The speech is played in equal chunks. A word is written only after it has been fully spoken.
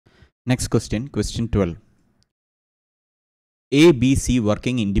Next question, question 12. A, B, C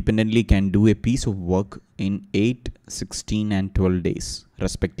working independently can do a piece of work in 8, 16 and 12 days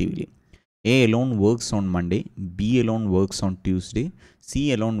respectively. A alone works on Monday, B alone works on Tuesday,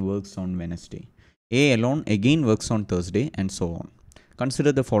 C alone works on Wednesday. A alone again works on Thursday and so on.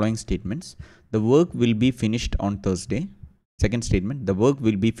 Consider the following statements. The work will be finished on Thursday. Second statement, the work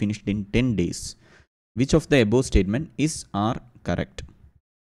will be finished in 10 days. Which of the above statement is or correct?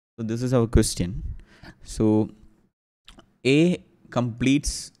 So this is our question. So A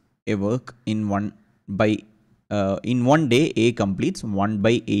completes a work in one day. A completes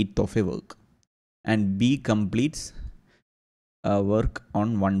 1/8 of a work, and B completes a work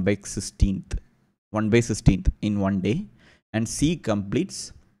on 1/16 in one day, and C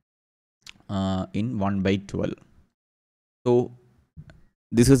completes in 1/12. So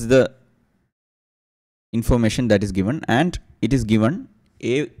this is the information that is given, and it is given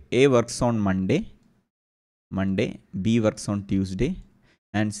A works on Monday, B works on Tuesday,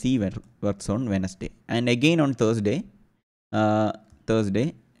 and C works on Wednesday. And again on Thursday,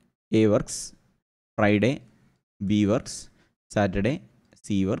 A works, Friday, B works, Saturday,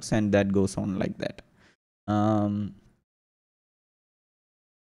 C works, and that goes on like that.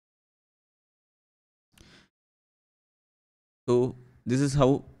 So this is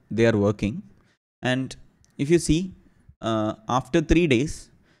how they are working. And if you see, after 3 days,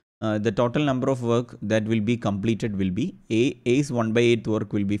 the total number of work that will be completed will be A's 1/8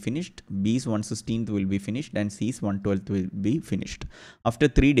 work will be finished, B's 1/16 will be finished, and C's 1/12 will be finished. After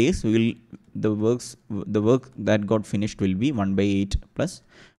 3 days, the work that got finished will be 1/8 plus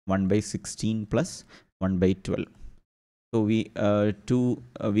 1/16 plus 1/12. So we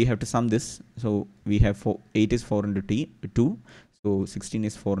have to sum this. So we have 8 is 4 into 2, so 16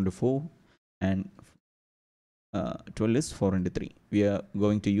 is 4 into 4, and 12 is 4 into 3. We are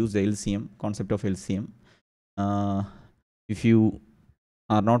going to use the LCM, concept of LCM. If you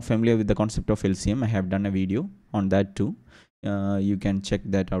are not familiar with the concept of LCM, I have done a video on that too. You can check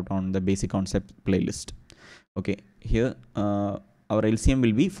that out on the basic concept playlist. Okay, here our LCM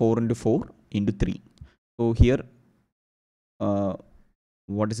will be 4 into 4 into 3. So here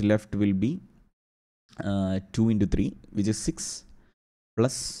what is left will be 2 into 3, which is 6,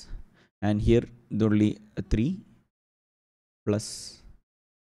 plus, and here there will be 3 plus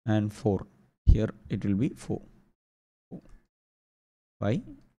and 4. Here it will be 4. Why?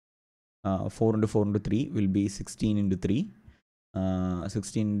 4 into 4 into 3 will be 16 into 3.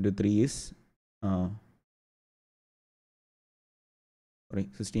 16 into 3 is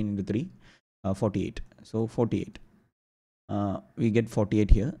 16 into 3, 48. So 48. We get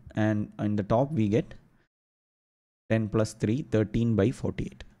 48 here, and on the top we get 10 plus 3,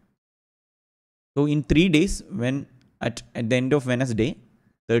 13/48. So in 3 days, when at the end of Wednesday,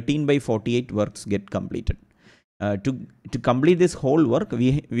 13/48 works get completed. To complete this whole work,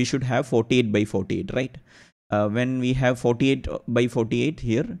 we should have 48/48, right? When we have 48/48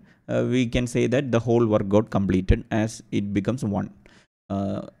 here, we can say that the whole work got completed, as it becomes 1.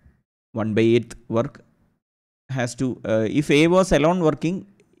 1/8 work has to, if A was alone working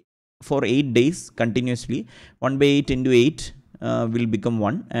for 8 days continuously, 1/8 into 8 will become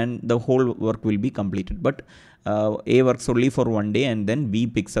 1, and the whole work will be completed. But A works only for 1 day, and then B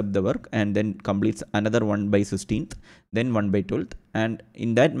picks up the work and then completes another 1/16th, then 1/12th, and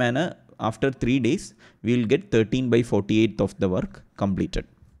in that manner, after 3 days, we will get 13/48 of the work completed.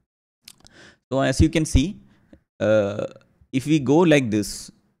 So as you can see, if we go like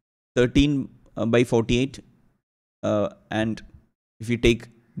this, 13/48, and if you take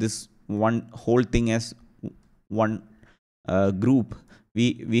this one whole thing as one group,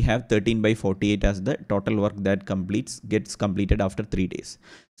 we have 13/48 as the total work that gets completed after 3 days.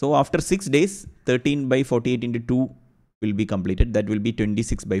 So after 6 days, 13/48 into 2 will be completed. That will be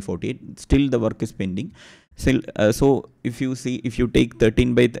 26/48. Still the work is pending. Still, so if you take 13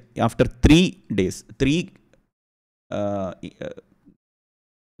 after 3 days,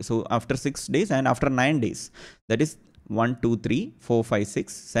 so after 6 days and after 9 days, that is 1, 2, 3, 4, 5,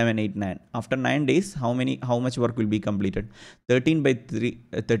 6, 7, 8, 9. After 9 days, how much work will be completed?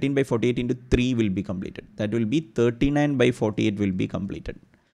 13/48 into 3 will be completed. That will be 39/48 will be completed.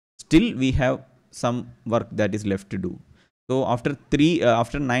 Still, we have some work that is left to do. So after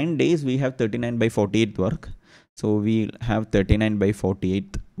 9 days, we have 39/48 work. So we have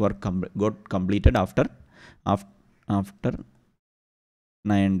 39/48 work got completed after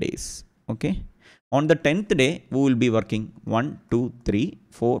 9 days. Okay. On the 10th day, we will be working 1, 2, 3,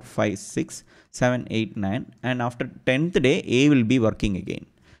 4, 5, 6, 7, 8, 9. And after 10th day, A will be working again.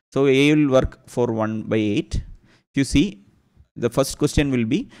 So A will work for 1/8. If you see, the first question will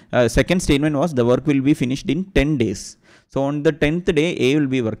be, second statement was the work will be finished in 10 days. So on the 10th day, A will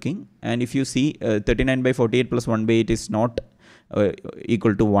be working. And if you see 39 by 48 plus 1 by 8 is not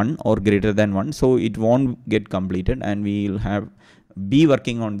equal to 1 or greater than 1. So it won't get completed, and we will have B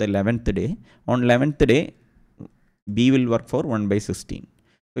working on the 11th day. On 11th day, B will work for 1 by 16.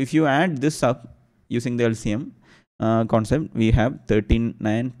 So if you add this up using the LCM concept, we have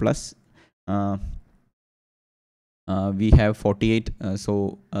 39 plus we have 48,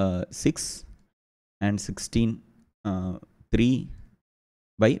 so 6 and 16, 3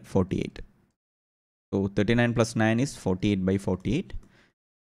 by 48. So 39 plus 9 is 48 by 48.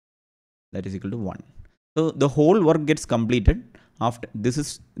 That is equal to 1. So the whole work gets completed after this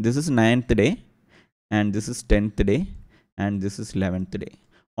is 9th day, and this is 10th day, and this is 11th day.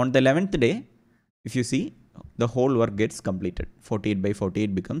 On the 11th day, if you see, the whole work gets completed. 48 by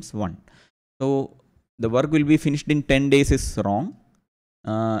 48 becomes 1. So the work will be finished in 10 days is wrong,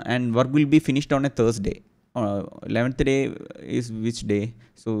 and work will be finished on a Thursday. 11th day is which day?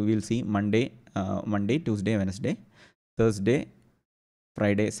 So we'll see Monday, Tuesday, Wednesday, Thursday,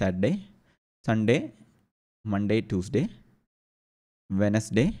 Friday, Saturday, Sunday, Monday, Tuesday,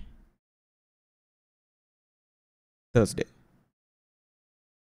 Wednesday, Thursday.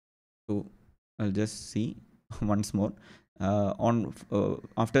 So I'll just see once more.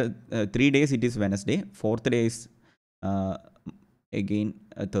 After 3 days it is Wednesday, 4th day is again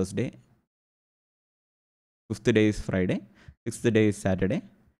Thursday, 5th day is Friday, 6th day is Saturday,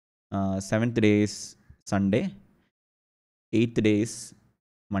 7th day is Sunday, 8th day is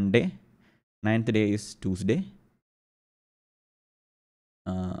Monday, 9th day is Tuesday,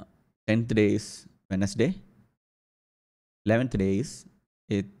 10th day is Wednesday, 11th day is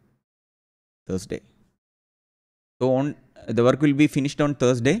Thursday. So the work will be finished on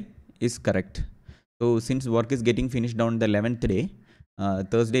Thursday is correct. So since work is getting finished on the 11th day,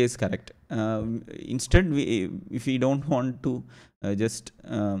 Thursday is correct. Instead, if we don't want to just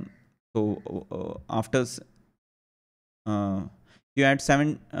after you add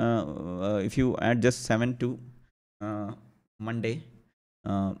 7, if you add just 7 to Monday,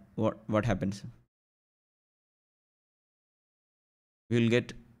 what happens? We will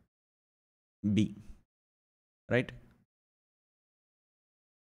get B, right?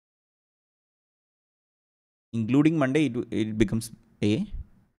 Including Monday, it becomes A.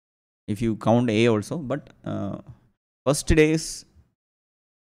 If you count A also, but first day is,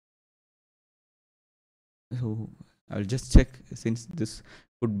 so I'll just check, since this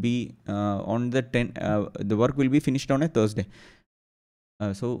could be on the 10, the work will be finished on a Thursday.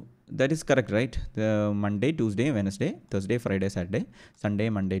 So that is correct, right? The Monday, Tuesday, Wednesday, Thursday, Friday, Saturday, Sunday,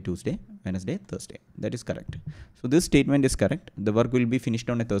 Monday, Tuesday, Wednesday, Thursday. That is correct. So this statement is correct. The work will be finished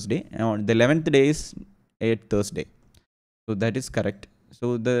on a Thursday. On the 11th day is a Thursday. So that is correct.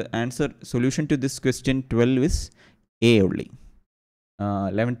 So the solution to this question 12 is A only.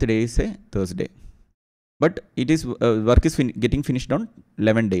 11th day is a Thursday. But it is work is getting finished on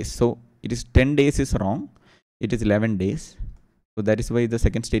 11 days. So it is 10 days is wrong. It is 11 days. So that is why the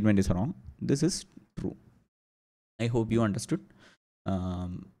second statement is wrong. This is true. I hope you understood.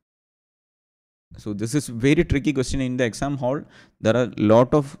 So this is very tricky question in the exam hall. There are a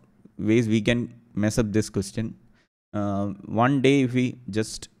lot of ways we can mess up this question. One day if we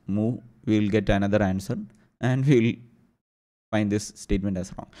just move, we will get another answer, and we will find this statement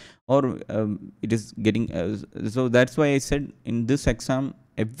as wrong, or it is getting so that's why I said in this exam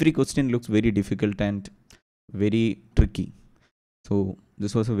every question looks very difficult and very tricky. So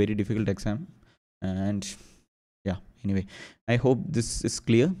this was a very difficult exam, and yeah, anyway, I hope this is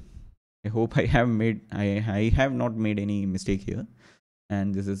clear. I hope I have not made any mistake here,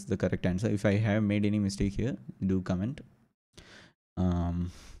 and this is the correct answer. If I have made any mistake here, do comment.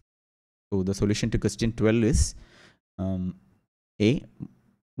 So the solution to question 12 is A,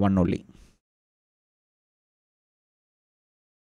 1 only.